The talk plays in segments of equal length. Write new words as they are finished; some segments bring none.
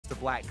the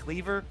Black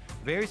Cleaver.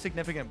 Very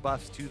significant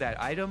buffs to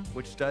that item,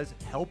 which does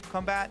help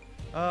combat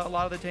a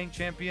lot of the tank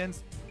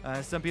champions.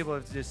 Some people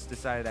have just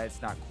decided that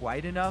it's not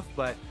quite enough,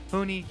 but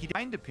Huni, he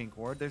died to Pink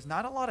Ward. There's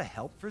not a lot of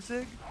help for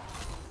Zig.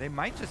 They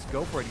might just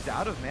go for it. He's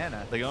out of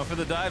mana. They're going for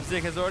the dive.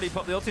 Zig has already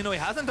popped the ulti. No, he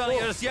hasn't done it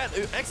just yet.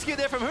 Execute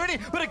there from Huni,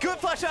 but a good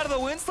flash out of the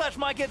wind slash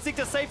might get Zig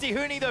to safety.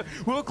 Huni, though,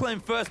 will claim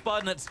first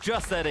button. It's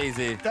just that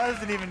easy.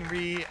 Doesn't even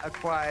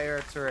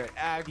reacquire turret.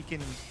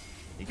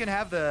 He can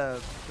have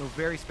the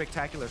very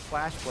spectacular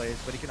flash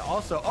plays, but he can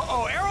also...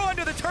 arrow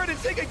under the turret and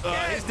Zig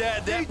again! He's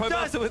dead. He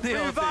does with the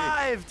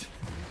revived!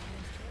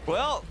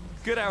 Well,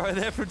 good arrow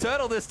there from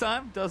Turtle this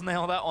time. Does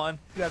nail that one.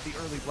 You have the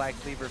early Black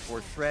Cleaver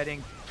for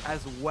shredding,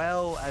 as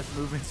well as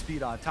movement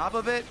speed on top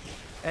of it.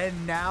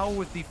 And now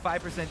with the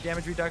 5%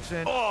 damage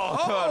reduction.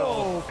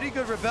 Turtle. Pretty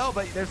good Rebel,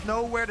 but there's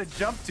nowhere to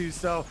jump to,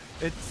 so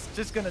it's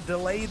just going to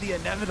delay the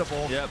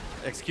inevitable. Yep.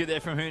 Execute there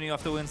from Huni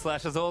off the wind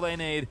slash is all they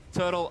need.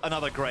 Turtle,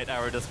 another great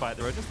arrow despite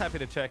the road. Just happy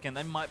to check in.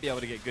 They might be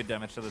able to get good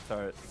damage to the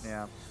turret.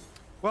 Yeah.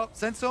 Well,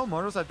 since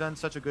Immortals have done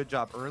such a good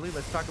job early,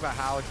 let's talk about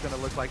how it's going to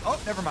look like. Oh,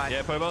 never mind.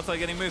 Yeah, possability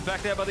getting moved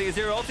back there by the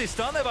Azir ulti.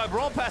 Stunned there by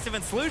Brawl passive,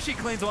 and Slushy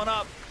cleans one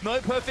up. No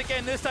perfect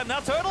game this time. Now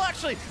Turtle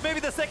actually, maybe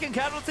the second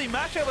casualty.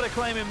 Mash able to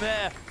claim him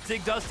there.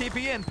 Zig does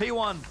TP in.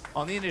 P1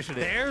 on the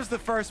initiative. There's the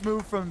first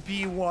move from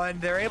P1.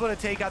 They're able to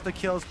take out the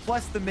kills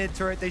plus the mid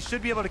turret. They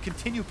should be able to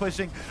continue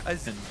pushing. A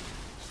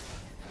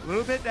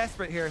little bit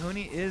desperate here.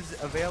 Huni is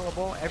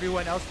available.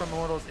 Everyone else from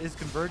Immortals is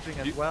converging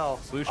as well.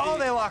 Slushy. Oh,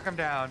 they lock him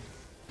down.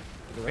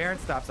 Baron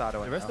stops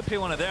autoing. The rest of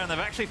P1 are there, and they've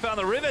actually found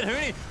the ribbon.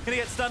 Huni gonna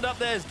get stunned up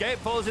there as Gabe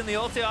falls in the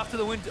ulti after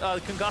the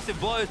concussive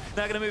blows.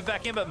 Now gonna move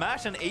back in, but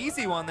Mash, an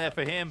easy one there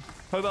for him.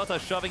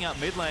 Pobalta shoving out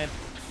mid lane.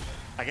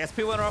 I guess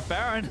P1 are off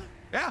Baron.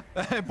 Yeah,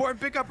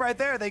 important pickup right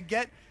there. They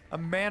get a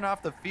man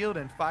off the field,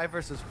 and 5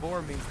 versus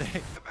 4 means they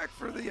get back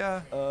for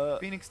the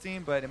Phoenix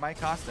team, but it might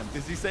cost him.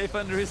 Is he safe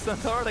under his stun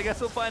turret? I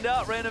guess we'll find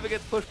out. Rainover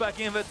gets pushed back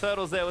in, but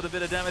Turtle's there with a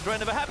bit of damage.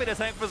 Rainover happy to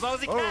tank for as long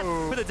as he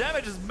can, but the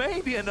damage is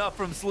maybe enough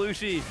from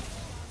Slushy.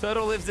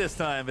 Turtle lives this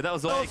time, but that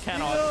was all he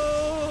cannot.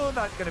 No,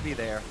 not going to be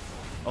there.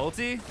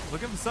 Ulti,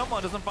 looking for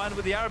someone, doesn't find it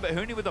with the arrow, but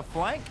Huni with the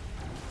flank.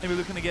 Maybe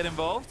looking to get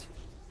involved.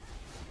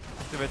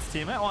 Activates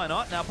teammate, why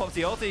not? Now pops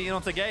the ulti in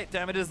onto Gate,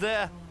 damage is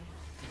there.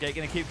 Gate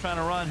gonna keep trying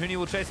to run. Huni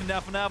will chase him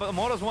down for now, but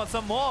Immortals want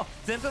some more.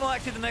 Sentinel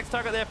actually the next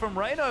target there from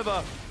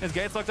Rainover. As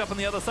Gate's locked up on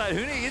the other side.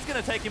 Huni is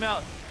gonna take him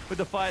out with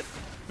the fight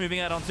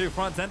moving out on 2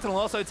 fronts. Sentinel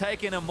also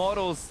taking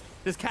Immortals,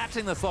 just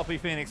catching the sloppy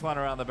Phoenix1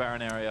 around the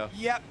Baron area.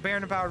 Yep,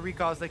 Baron empowered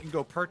recalls, they can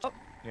go perch up.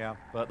 Yeah,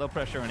 but they'll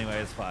pressure anyway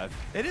as 5.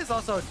 It is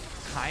also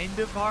kind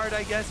of hard,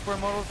 I guess, for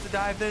Immortals to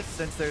dive this,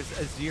 since there's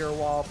a Azir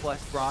wall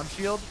plus Braum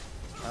shield.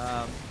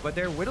 But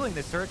they're whittling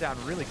this turret down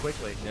really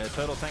quickly. Yeah,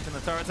 Turtle tanking the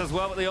turrets as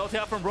well, but the ulti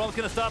out from Braum's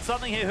going to start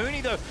something here.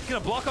 Huni, though,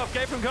 going to block off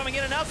Gate from coming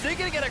in, and now Zig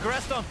going to get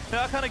aggressed on.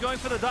 Now kind of going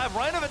for the dive.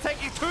 Rainover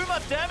taking too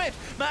much damage.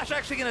 Mash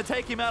actually going to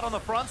take him out on the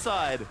front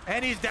side.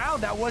 And he's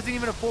down. That wasn't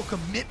even a full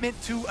commitment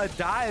to a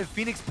dive.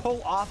 Phoenix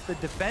pull off the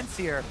defense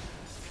here.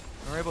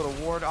 We're able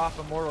to ward off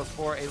Immortals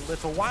for a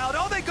little while.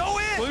 Oh, they go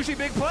in! Slushy,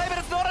 big play, but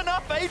it's not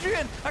enough.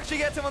 Adrian actually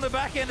gets him on the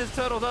back end as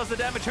Turtle does the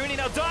damage. Huni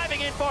now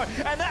diving in for it,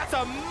 and that's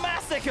a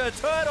massacre.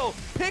 Turtle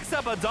picks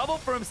up a double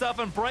for himself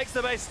and breaks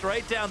the base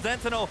straight down.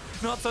 Sentinel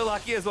not so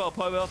lucky as well.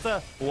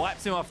 Pobalta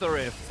wipes him off the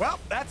rift. Well,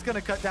 that's going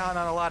to cut down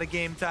on a lot of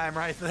game time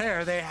right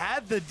there. They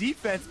had the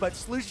defense, but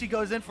Slushy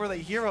goes in for the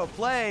hero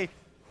play.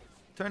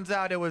 Turns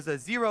out it was a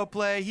 0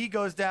 play. He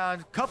goes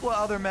down, a couple of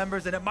other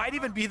members, and it might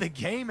even be the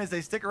game as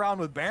they stick around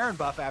with Baron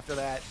buff after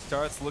that.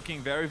 Starts looking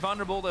very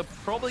vulnerable. They'll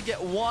probably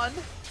get 1,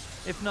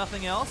 if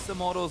nothing else.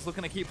 Immortals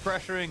looking to keep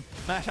pressuring.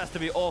 Mash has to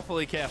be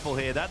awfully careful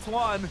here. That's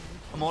 1.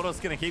 Immortals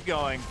going to keep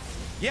going.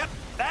 Yep,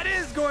 that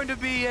is going to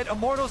be it.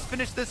 Immortals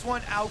finished this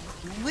one out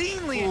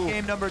cleanly in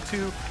game number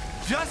 2.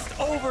 Just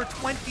over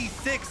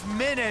 26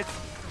 minutes.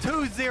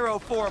 2-0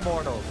 for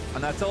Immortals.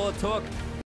 And that's all it took.